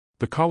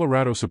The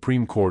Colorado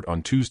Supreme Court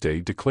on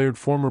Tuesday declared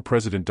former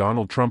President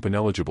Donald Trump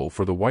ineligible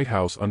for the White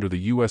House under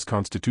the U.S.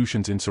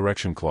 Constitution's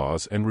insurrection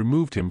clause and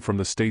removed him from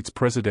the state's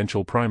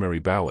presidential primary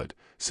ballot,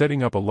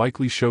 setting up a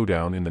likely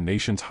showdown in the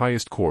nation's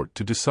highest court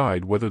to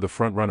decide whether the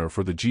frontrunner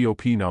for the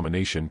GOP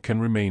nomination can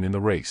remain in the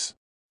race.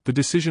 The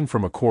decision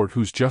from a court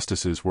whose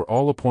justices were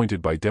all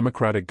appointed by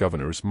Democratic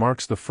governors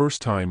marks the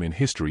first time in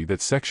history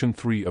that Section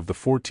 3 of the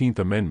 14th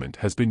Amendment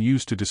has been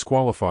used to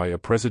disqualify a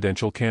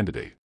presidential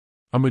candidate.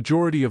 A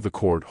majority of the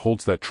court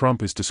holds that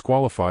Trump is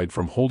disqualified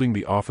from holding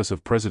the office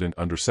of president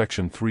under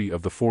Section 3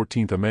 of the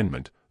 14th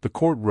Amendment, the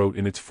court wrote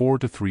in its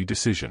 4-3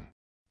 decision.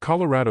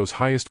 Colorado's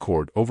highest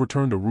court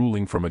overturned a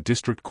ruling from a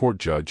district court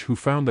judge who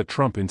found that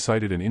Trump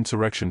incited an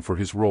insurrection for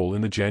his role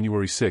in the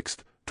January 6,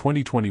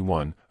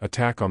 2021,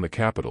 attack on the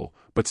Capitol,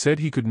 but said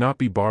he could not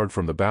be barred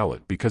from the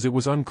ballot because it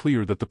was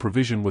unclear that the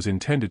provision was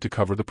intended to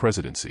cover the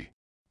presidency.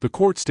 The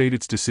court stayed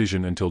its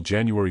decision until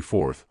January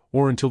 4,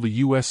 or until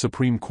the U.S.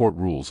 Supreme Court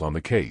rules on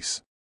the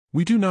case.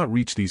 "We do not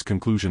reach these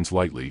conclusions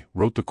lightly,"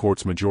 wrote the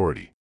court's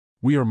majority.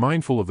 "We are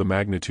mindful of the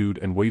magnitude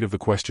and weight of the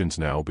questions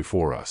now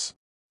before us.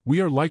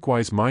 We are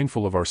likewise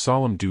mindful of our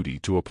solemn duty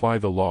to apply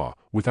the law,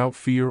 without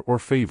fear or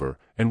favor,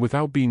 and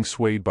without being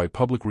swayed by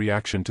public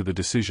reaction to the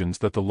decisions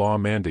that the law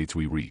mandates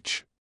we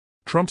reach."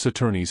 Trump's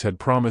attorneys had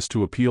promised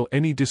to appeal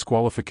any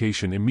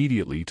disqualification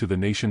immediately to the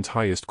nation's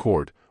highest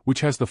court,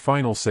 which has the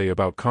final say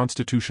about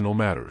constitutional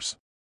matters.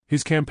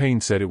 His campaign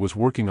said it was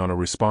working on a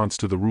response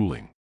to the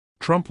ruling.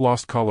 Trump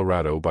lost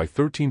Colorado by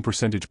 13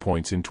 percentage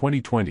points in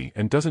 2020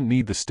 and doesn't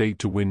need the state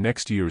to win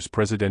next year's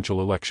presidential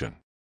election.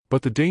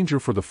 But the danger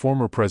for the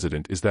former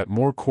president is that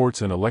more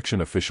courts and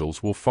election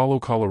officials will follow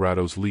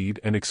Colorado's lead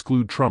and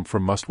exclude Trump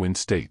from must-win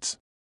states.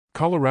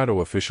 Colorado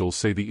officials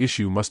say the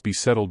issue must be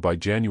settled by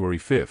January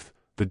 5,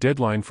 the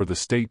deadline for the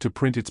state to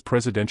print its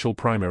presidential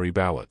primary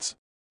ballots.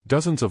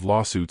 Dozens of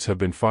lawsuits have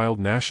been filed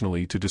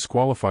nationally to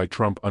disqualify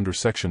Trump under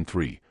Section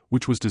 3,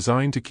 which was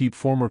designed to keep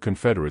former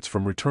Confederates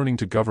from returning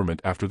to government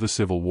after the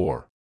Civil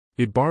War.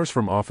 It bars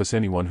from office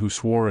anyone who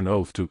swore an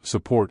oath to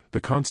support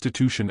the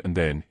Constitution and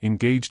then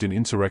engaged in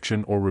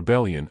insurrection or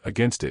rebellion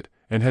against it,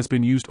 and has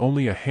been used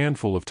only a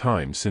handful of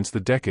times since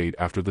the decade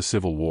after the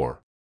Civil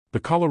War.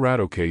 The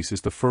Colorado case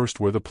is the first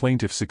where the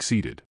plaintiff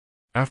succeeded.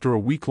 After a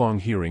week-long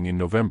hearing in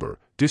November,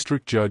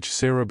 District Judge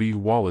Sarah B.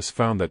 Wallace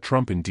found that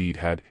Trump indeed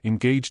had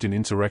engaged in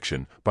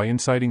insurrection by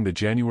inciting the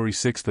January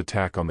 6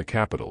 attack on the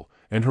Capitol,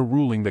 and her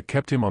ruling that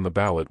kept him on the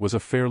ballot was a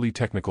fairly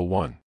technical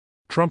one.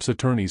 Trump's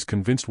attorneys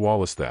convinced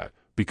Wallace that,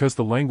 because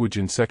the language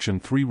in Section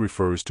 3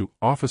 refers to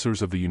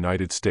officers of the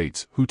United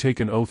States who take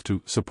an oath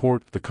to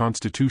support the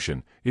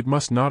Constitution, it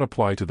must not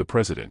apply to the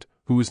president,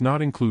 who is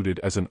not included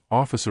as an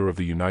officer of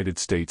the United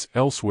States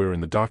elsewhere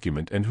in the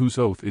document and whose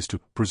oath is to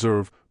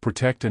preserve,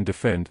 protect and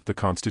defend the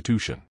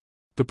Constitution.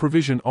 The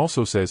provision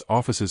also says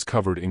offices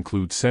covered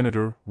include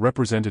senator,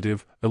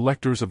 representative,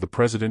 electors of the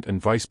president and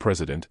vice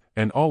president,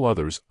 and all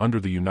others under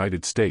the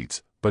United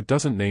States, but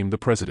doesn't name the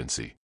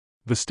presidency.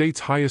 The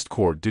state's highest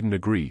court didn't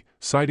agree,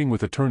 siding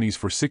with attorneys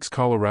for 6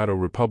 Colorado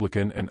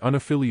Republican and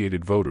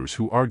unaffiliated voters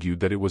who argued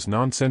that it was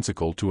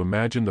nonsensical to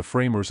imagine the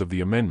framers of the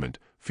amendment,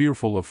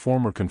 fearful of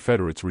former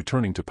Confederates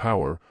returning to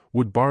power,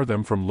 would bar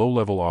them from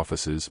low-level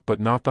offices but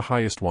not the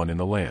highest one in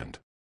the land.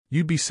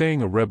 "You'd be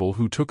saying a rebel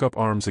who took up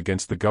arms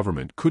against the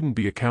government couldn't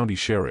be a county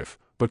sheriff,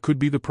 but could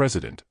be the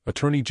president,"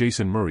 Attorney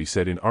Jason Murray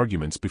said in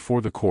arguments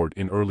before the court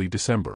in early December.